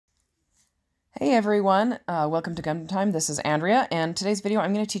Hey everyone, welcome to Gundam Time. This is Andrea, and today's video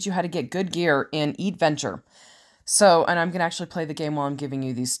I'm going to teach you how to get good gear in Eatventure. And I'm going to actually play the game while I'm giving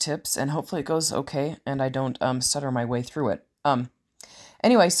you these tips, and hopefully it goes okay and I don't stutter my way through it.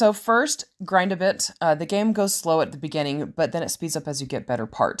 Anyway, so first, grind a bit. The game goes slow at the beginning, but then it speeds up as you get better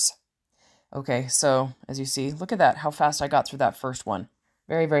parts. Okay, so as you see, look at that, how fast I got through that first one.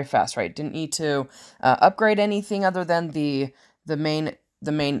 Very, very fast, right? Didn't need to upgrade anything other than the main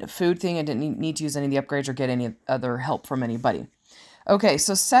food thing. I didn't need to use any of the upgrades or get any other help from anybody. Okay,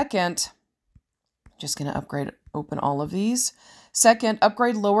 so second, just going to open all of these. Second,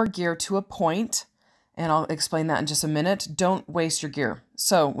 upgrade lower gear to a point, and I'll explain that in just a minute. Don't waste your gear.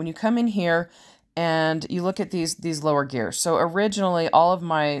 So when you come in here and you look at these lower gears. So originally all of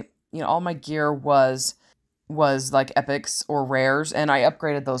my, all my gear was like epics or rares, and I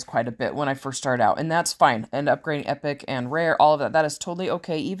upgraded those quite a bit when I first started out, and that's fine. And upgrading epic and rare, all of that is totally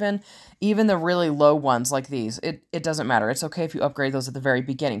okay. Even the really low ones like these, it doesn't matter. It's okay if you upgrade those at the very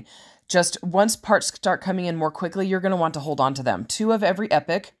beginning. Just once parts start coming in more quickly, you're going to want to hold on to them. 2 of every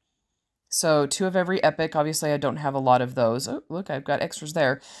epic. So 2 of every epic. Obviously, I don't have a lot of those. Oh, look, I've got extras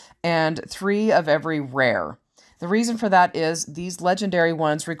there. And 3 of every rare. The reason for that is these legendary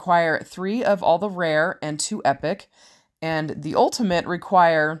ones require 3 of all the rare and 2 epic, and the ultimate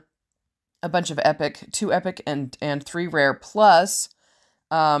require a bunch of epic, 2 epic and 3 rare, plus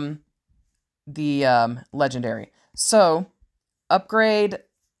the legendary. So upgrade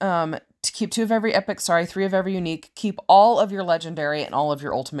to keep 2 of every epic, 3 of every unique, keep all of your legendary and all of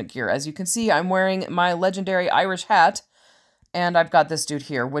your ultimate gear. As you can see, I'm wearing my legendary Irish hat, and I've got this dude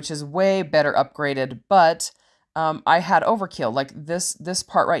here, which is way better upgraded, but I had overkill. Like this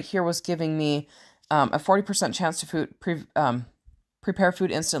part right here was giving me a 40% chance to prepare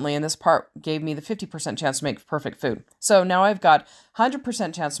food instantly, and this part gave me the 50% chance to make perfect food. So now I've got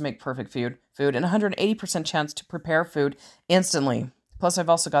 100% chance to make perfect food and 180% chance to prepare food instantly. Plus I've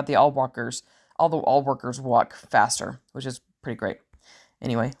also got the all walkers, although all workers walk faster, which is pretty great.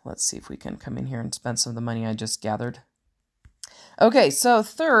 Anyway, let's see if we can come in here and spend some of the money I just gathered. Okay, so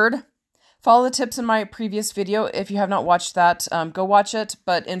third, follow the tips in my previous video. If you have not watched that, go watch it.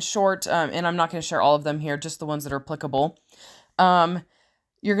 But in short, and I'm not going to share all of them here, just the ones that are applicable.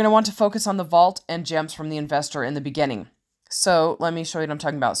 You're going to want to focus on the vault and gems from the investor in the beginning. So let me show you what I'm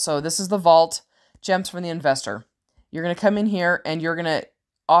talking about. So this is the vault, gems from the investor. You're going to come in here and you're going to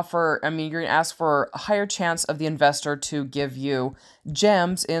you're going to ask for a higher chance of the investor to give you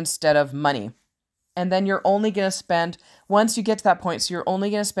gems instead of money. And then you're only going to spend, once you get to that point, so you're only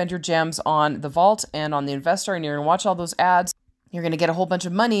going to spend your gems on the vault and on the investor, and you're going to watch all those ads. You're going to get a whole bunch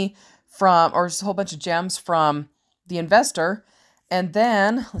of money from, or just a whole bunch of gems from the investor. And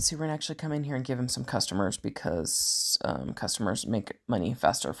then, let's see, we're going to actually come in here and give him some customers, because customers make money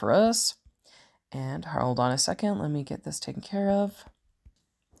faster for us. And hold on a second, let me get this taken care of.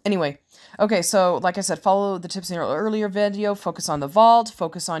 Anyway, okay, so like I said, follow the tips in your earlier video, focus on the vault,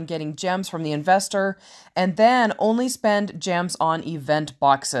 focus on getting gems from the investor, and then only spend gems on event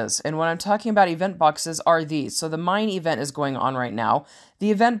boxes. And when I'm talking about event boxes are these. So the mine event is going on right now.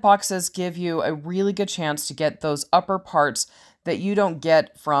 The event boxes give you a really good chance to get those upper parts that you don't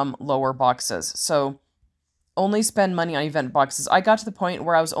get from lower boxes. So only spend money on event boxes. I got to the point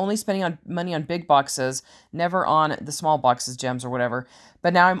where I was only spending money on big boxes, never on the small boxes, gems or whatever.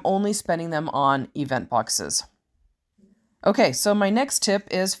 But now I'm only spending them on event boxes. Okay, so my next tip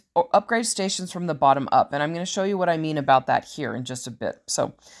is upgrade stations from the bottom up. And I'm going to show you what I mean about that here in just a bit.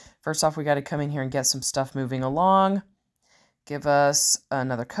 So first off, we got to come in here and get some stuff moving along. Give us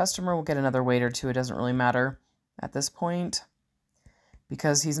another customer. We'll get another waiter too. It doesn't really matter at this point,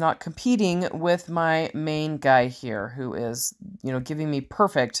 because he's not competing with my main guy here, who is, giving me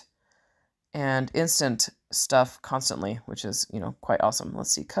perfect and instant stuff constantly, which is, quite awesome.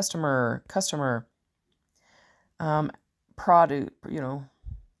 Let's see, customer, produce,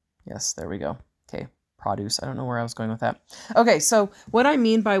 yes, there we go. Okay, produce. I don't know where I was going with that. Okay, so what I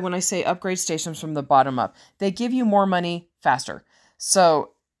mean by when I say upgrade stations from the bottom up, they give you more money faster.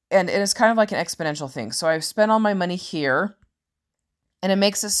 So, and it is kind of like an exponential thing. So I've spent all my money here, and it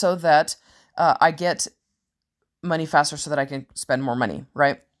makes it so that I get money faster so that I can spend more money,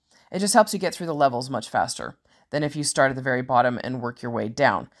 right? It just helps you get through the levels much faster than if you start at the very bottom and work your way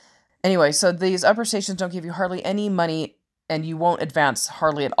down. Anyway, so these upper stations don't give you hardly any money, and you won't advance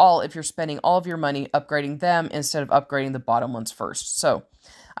hardly at all if you're spending all of your money upgrading them instead of upgrading the bottom ones first. So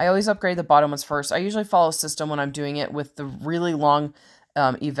I always upgrade the bottom ones first. I usually follow a system when I'm doing it with the really long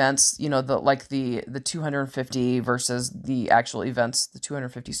events, the 250 versus the actual events, the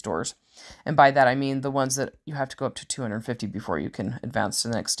 250 stores. And by that, I mean the ones that you have to go up to 250 before you can advance to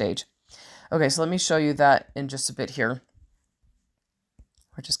the next stage. Okay, so let me show you that in just a bit here.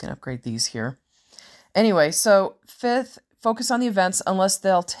 We're just going to upgrade these here. Anyway, so 5th, focus on the events unless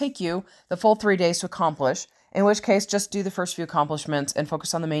they'll take you the full 3 days to accomplish, in which case just do the first few accomplishments and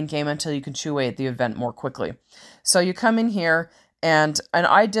focus on the main game until you can chew away at the event more quickly. So you come in here, and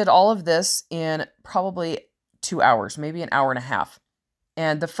I did all of this in probably 2 hours, maybe an hour and a half.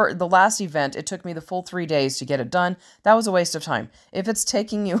 And the last event, it took me the full 3 days to get it done. That was a waste of time. If it's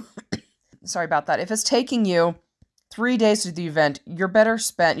taking you, sorry about that. If it's taking you 3 days to do the event, you're better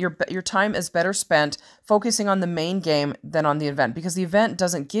spent. Your time is better spent focusing on the main game than on the event, because the event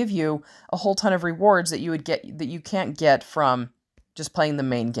doesn't give you a whole ton of rewards that you can't get from just playing the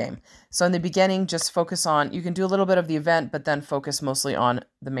main game. So in the beginning, just focus on. You can do a little bit of the event, but then focus mostly on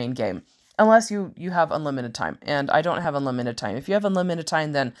the main game. Unless you have unlimited time, and I don't have unlimited time. If you have unlimited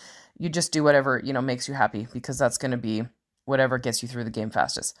time, then you just do whatever, makes you happy, because that's going to be whatever gets you through the game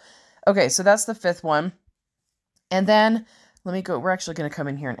fastest. Okay, so that's the 5th one. And then, let me go, we're actually going to come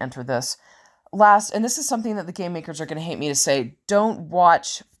in here and enter this. Last, and this is something that the game makers are going to hate me to say, don't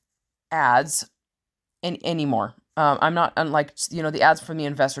watch ads anymore. I'm not, unlike, the ads from the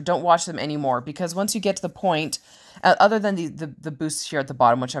investor, don't watch them anymore, because once you get to the point, other than the boosts here at the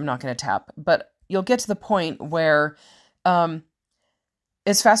bottom, which I'm not going to tap, but you'll get to the point where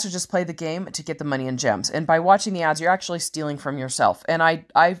it's faster to just play the game to get the money and gems. And by watching the ads, you're actually stealing from yourself. And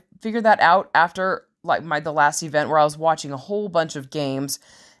I figured that out after the last event, where I was watching a whole bunch of games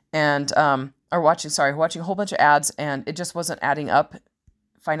and watching a whole bunch of ads, and it just wasn't adding up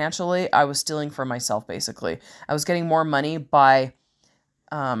financially. I was stealing from myself, basically. I was getting more money by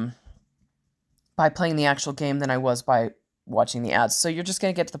playing the actual game than I was by watching the ads. So you're just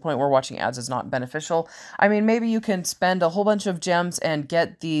going to get to the point where watching ads is not beneficial. I mean, maybe you can spend a whole bunch of gems and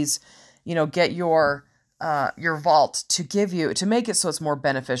get these, get your vault to make it so it's more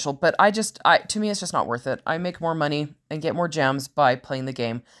beneficial. But to me, it's just not worth it. I make more money and get more gems by playing the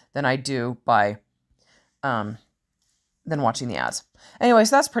game than I do by, than watching the ads. Anyway,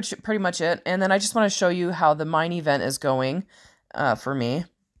 so that's pretty much it. And then I just want to show you how the mine event is going, for me.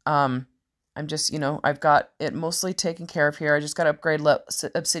 I'm just, I've got it mostly taken care of here. I just got to upgrade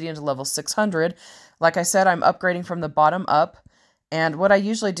Obsidian to level 600. Like I said, I'm upgrading from the bottom up. And what I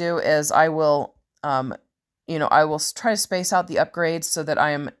usually do is I will, I will try to space out the upgrades so that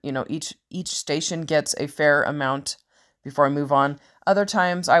I am, each station gets a fair amount before I move on. Other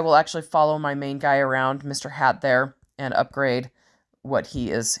times I will actually follow my main guy around, Mr. Hat there, and upgrade what he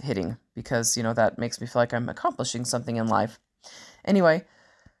is hitting, because, that makes me feel like I'm accomplishing something in life. Anyway,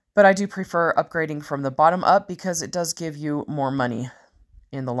 but I do prefer upgrading from the bottom up, because it does give you more money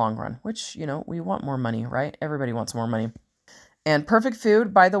in the long run, which, we want more money, right? Everybody wants more money. And perfect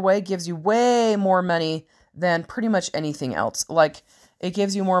food, by the way, gives you way more money than pretty much anything else. Like, it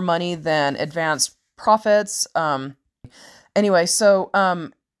gives you more money than advanced profits. Anyway,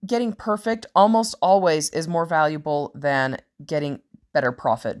 so getting perfect almost always is more valuable than getting better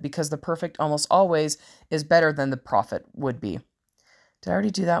profit, because the perfect almost always is better than the profit would be. Did I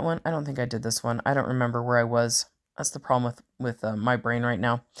already do that one? I don't think I did this one. I don't remember where I was. That's the problem with my brain right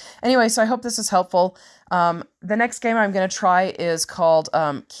now. Anyway, so I hope this is helpful. The next game I'm going to try is called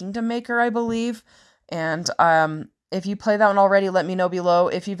Kingdom Maker, I believe. And if you play that one already, let me know below.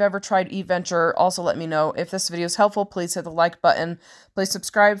 If you've ever tried Eatventure, also let me know. If this video is helpful, please hit the like button. Please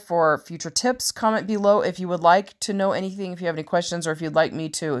subscribe for future tips. Comment below if you would like to know anything, if you have any questions, or if you'd like me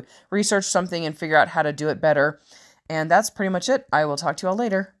to research something and figure out how to do it better. And that's pretty much it. I will talk to you all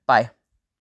later. Bye.